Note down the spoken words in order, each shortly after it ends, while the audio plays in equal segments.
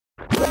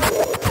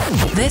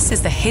This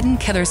is the Hidden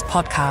Killers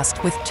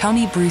podcast with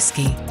Tony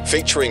Brueski,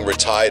 featuring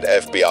retired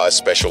FBI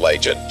special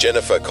agent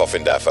Jennifer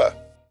Coffindaffer.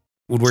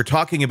 When we're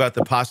talking about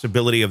the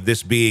possibility of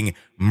this being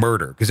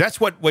murder, because that's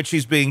what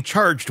she's being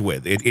charged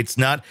with. It's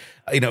not,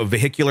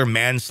 vehicular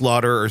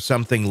manslaughter or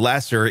something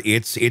lesser.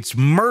 It's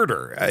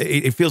murder.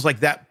 It feels like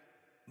that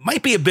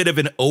might be a bit of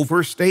an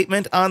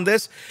overstatement on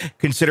this,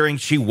 considering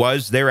she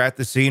was there at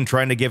the scene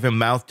trying to give him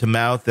mouth to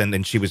mouth, and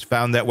then she was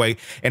found that way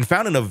and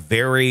found in a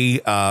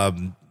very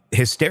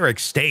hysteric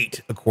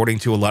state, according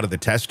to a lot of the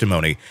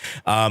testimony.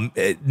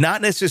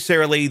 Not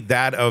necessarily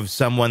that of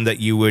someone that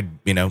you would,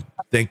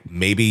 think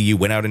maybe you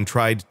went out and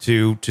tried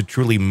to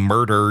truly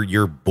murder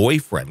your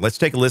boyfriend. Let's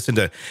take a listen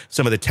to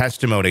some of the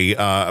testimony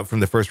from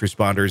the first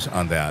responders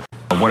on that.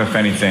 What, if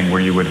anything, were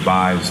you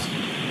advised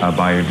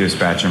by your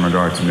dispatch in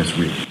regard to Miss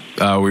Reed?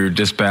 We were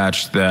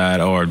dispatched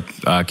that, or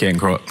Can't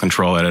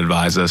Control had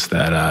advised us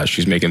that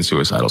she's making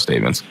suicidal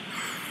statements.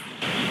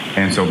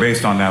 And so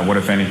based on that, what,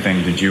 if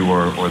anything, did you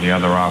or the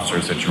other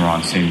officers that you were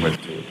on scene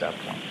with do at that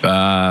point?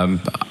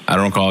 I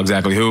don't recall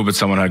exactly who, but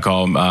someone had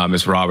called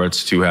Miss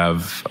Roberts to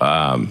have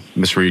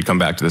Miss Reed come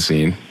back to the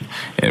scene,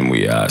 and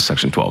we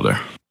section 12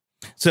 there.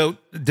 So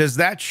does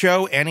that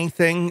show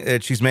anything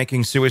that she's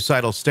making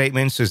suicidal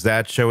statements? Is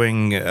that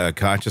showing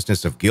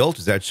consciousness of guilt?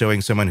 Is that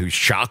showing someone who's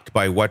shocked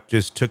by what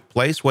just took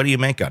place? What do you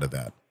make out of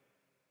that?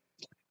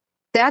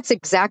 That's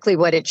exactly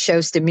what it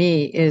shows to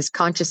me, is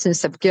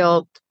consciousness of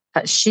guilt.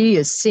 She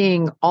is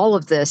seeing all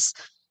of this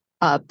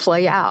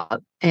play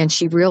out, and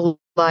she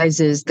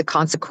realizes the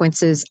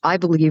consequences, I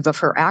believe, of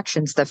her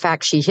actions, the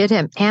fact she hit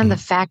him and the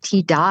fact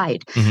he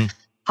died.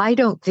 I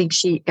don't think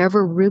she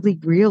ever really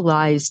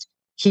realized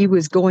he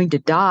was going to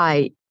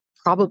die,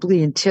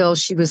 probably until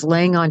she was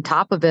laying on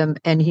top of him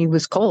and he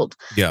was cold.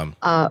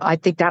 I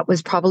think that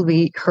was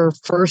probably her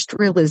first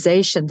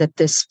realization, that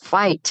this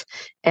fight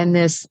and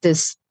this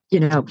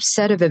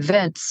set of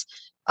events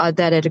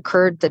that had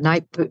occurred the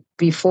night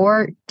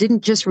before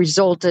didn't just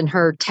result in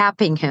her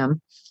tapping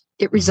him,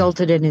 it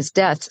resulted in his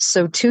death.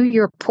 So to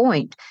your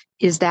point,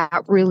 is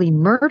that really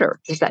murder?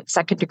 Is that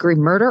second-degree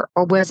murder,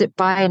 or was it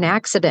by an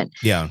accident?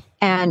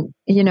 And,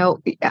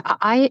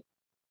 I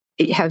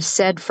have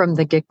said from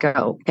the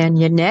get-go, and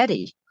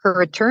Yannetti,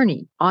 her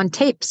attorney, on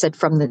tape said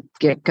from the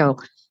get-go,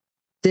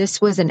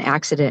 this was an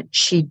accident.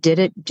 She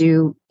didn't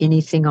do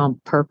anything on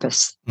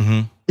purpose.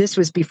 This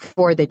was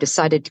before they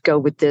decided to go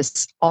with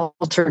this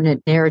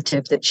alternate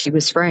narrative that she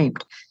was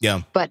framed.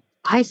 But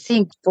I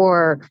think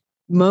for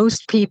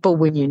most people,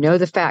 when you know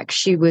the fact,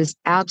 she was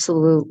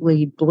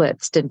absolutely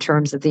blitzed in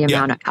terms of the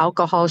amount of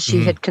alcohol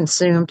she had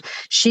consumed.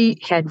 She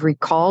had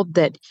recalled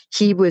that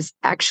he was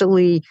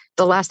actually,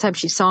 the last time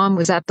she saw him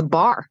was at the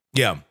bar.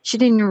 She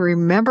didn't even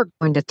remember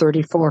going to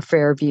 34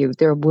 Fairview.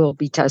 There will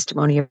be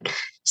testimony of it.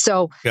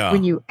 So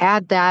when you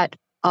add that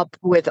up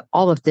with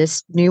all of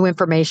this new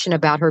information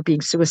about her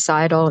being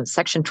suicidal in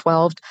Section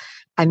 12,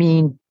 I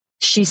mean,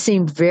 she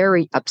seemed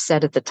very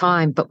upset at the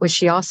time, but was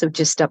she also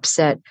just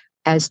upset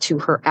as to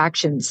her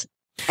actions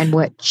and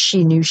what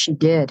she knew she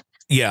did?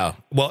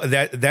 Well,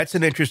 that's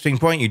an interesting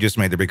point you just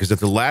made there, because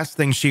if the last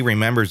thing she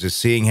remembers is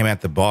seeing him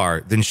at the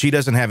bar, then she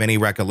doesn't have any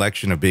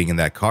recollection of being in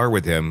that car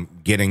with him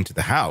getting to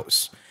the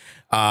house.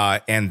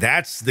 And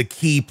that's the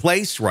key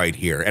place right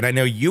here. And I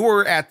know you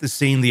were at the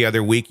scene the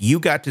other week. You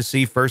got to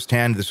see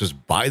firsthand, this was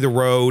by the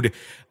road,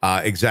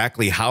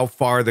 exactly how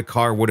far the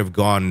car would have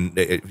gone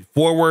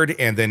forward,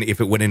 and then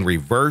if it went in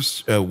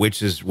reverse,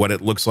 which is what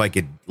it looks like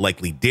it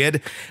likely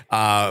did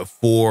at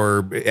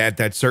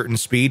that certain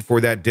speed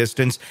for that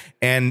distance.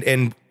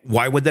 And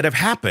why would that have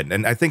happened?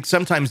 And I think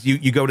sometimes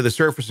you go to the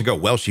surface and go,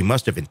 well, she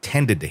must have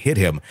intended to hit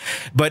him.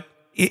 But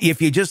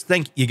if you just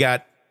think you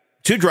got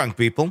two drunk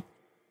people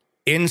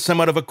in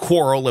somewhat of a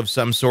quarrel of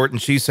some sort,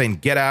 and she's saying,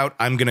 get out,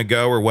 I'm going to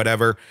go, or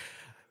whatever,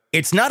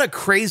 it's not a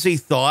crazy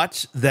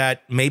thought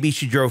that maybe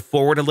she drove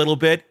forward a little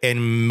bit,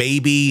 and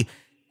maybe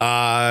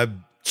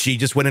she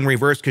just went in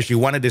reverse because she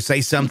wanted to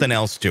say something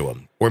else to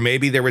him. Or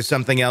maybe there was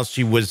something else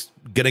she was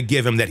going to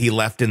give him that he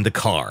left in the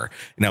car.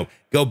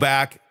 Go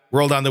back,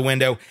 roll down the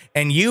window,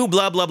 and you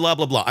blah, blah, blah,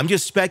 blah, blah. I'm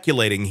just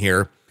speculating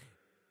here.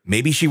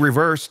 Maybe she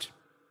reversed.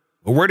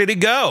 Well, where did he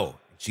go?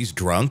 She's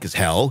drunk as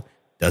hell.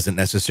 Doesn't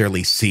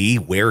necessarily see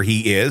where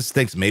he is,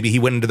 thinks maybe he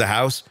went into the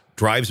house,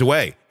 drives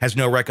away, has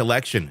no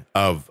recollection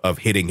of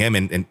hitting him,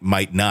 and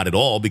might not at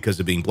all because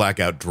of being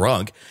blackout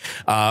drunk.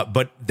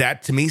 But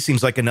that, to me,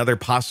 seems like another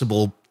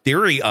possible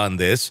theory on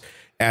this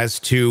as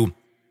to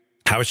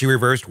how she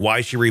reversed,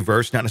 why she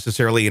reversed, not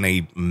necessarily in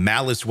a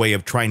malice way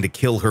of trying to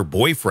kill her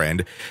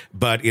boyfriend,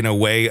 but in a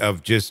way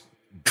of just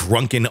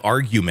drunken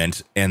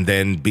argument and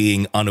then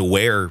being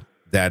unaware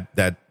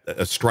that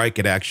a strike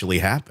had actually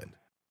happened.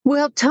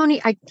 Well,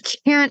 Tony, I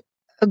can't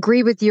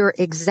agree with your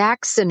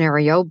exact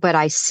scenario, but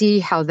I see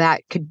how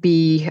that could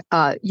be,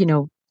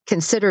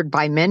 considered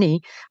by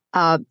many.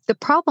 The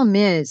problem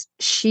is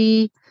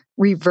she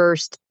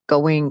reversed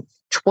going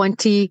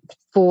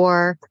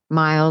 24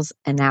 miles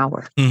an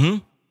hour.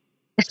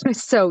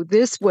 So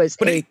this was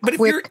but if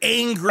you're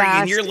angry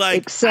and you're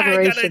like,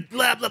 I gotta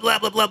blah, blah, blah,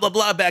 blah, blah, blah,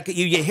 blah back at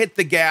you, you hit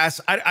the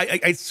gas.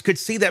 I could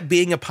see that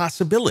being a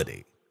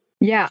possibility.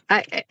 Yeah.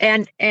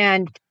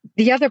 And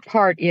the other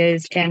part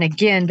is, and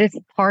again, this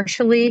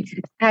partially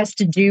has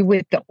to do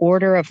with the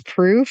order of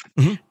proof.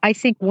 Mm-hmm. I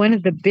think one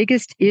of the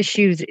biggest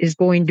issues is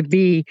going to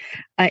be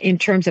in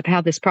terms of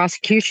how this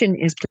prosecution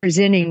is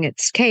presenting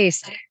its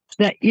case.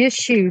 The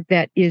issue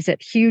that is a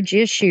huge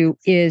issue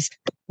is,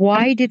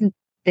 why didn't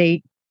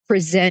they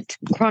present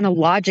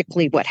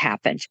chronologically what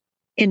happened?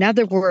 In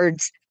other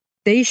words,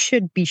 they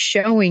should be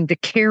showing the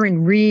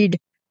Karen Reed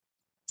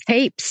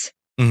tapes,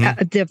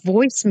 the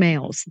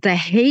voicemails, the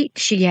hate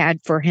she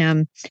had for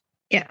him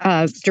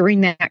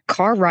during that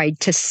car ride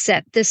to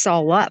set this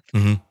all up.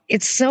 Mm-hmm.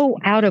 It's so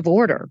out of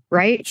order,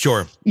 right?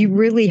 Sure. You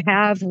really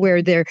have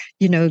where they're,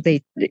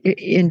 they,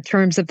 in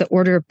terms of the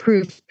order of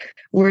proof,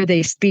 where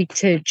they speak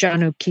to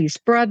John O'Keefe's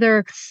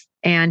brother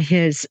and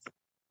his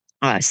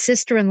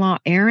sister-in-law,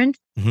 Erin.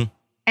 Mm-hmm.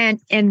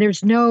 And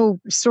there's no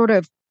sort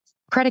of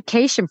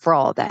predication for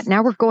all of that.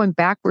 Now we're going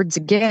backwards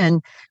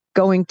again,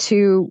 going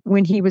to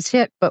when he was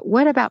hit. But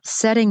what about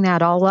setting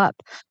that all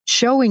up,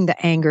 showing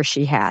the anger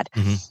she had?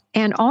 Mm-hmm.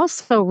 And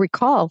also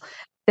recall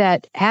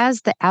that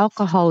as the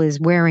alcohol is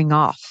wearing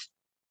off,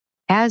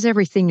 as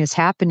everything is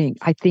happening,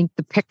 I think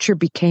the picture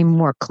became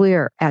more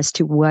clear as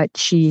to what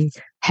she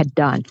had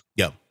done.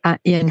 Yeah.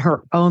 In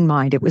her own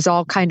mind. It was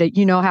all kind of,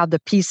 how the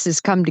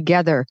pieces come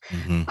together.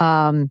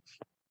 Mm-hmm.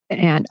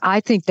 And I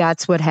think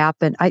that's what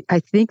happened. I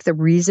think the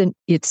reason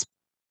it's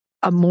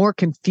a more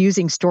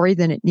confusing story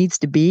than it needs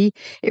to be,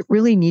 it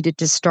really needed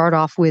to start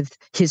off with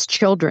his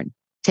children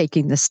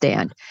taking the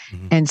stand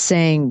and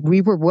saying,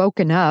 we were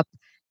woken up.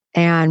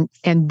 And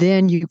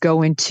then you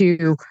go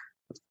into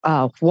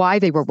why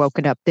they were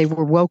woken up. They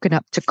were woken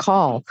up to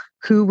call.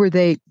 Who were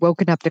they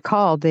woken up to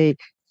call?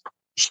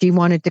 She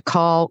wanted to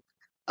call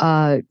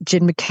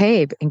Jim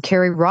McCabe and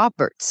Carrie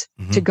Roberts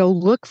to go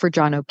look for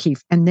John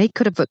O'Keefe. And they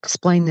could have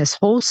explained this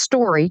whole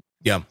story.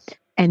 Yeah.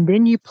 And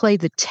then you play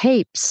the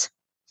tapes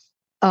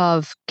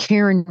of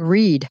Karen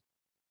Reed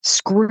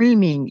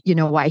screaming,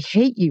 I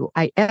hate you.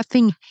 I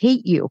effing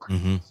hate you.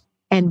 Mm-hmm.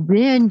 And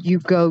then you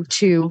go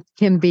to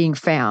him being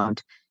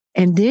found.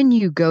 And then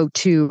you go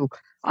to,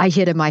 I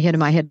hit him.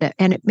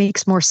 And it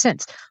makes more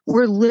sense.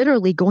 We're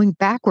literally going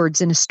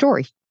backwards in a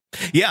story.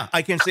 Yeah,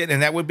 I can see it.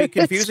 And that would be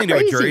confusing to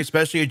a jury,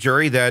 especially a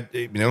jury that,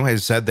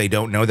 has said they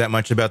don't know that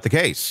much about the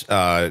case,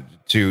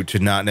 to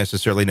not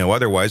necessarily know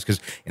otherwise, because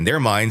in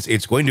their minds,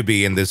 it's going to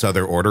be in this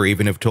other order,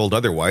 even if told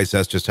otherwise.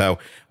 That's just how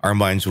our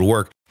minds will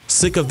work.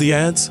 Sick of the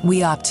ads?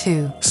 We are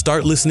too.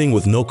 Start listening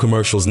with no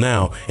commercials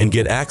now and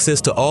get access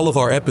to all of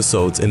our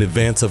episodes in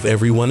advance of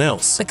everyone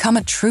else. Become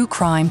a True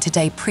Crime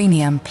Today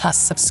Premium Plus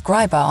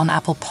subscriber on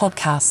Apple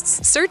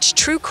Podcasts. Search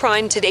True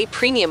Crime Today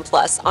Premium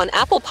Plus on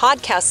Apple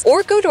Podcasts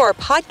or go to our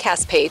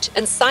podcast page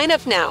and sign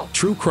up now.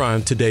 True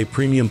Crime Today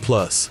Premium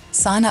Plus.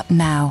 Sign up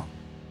now.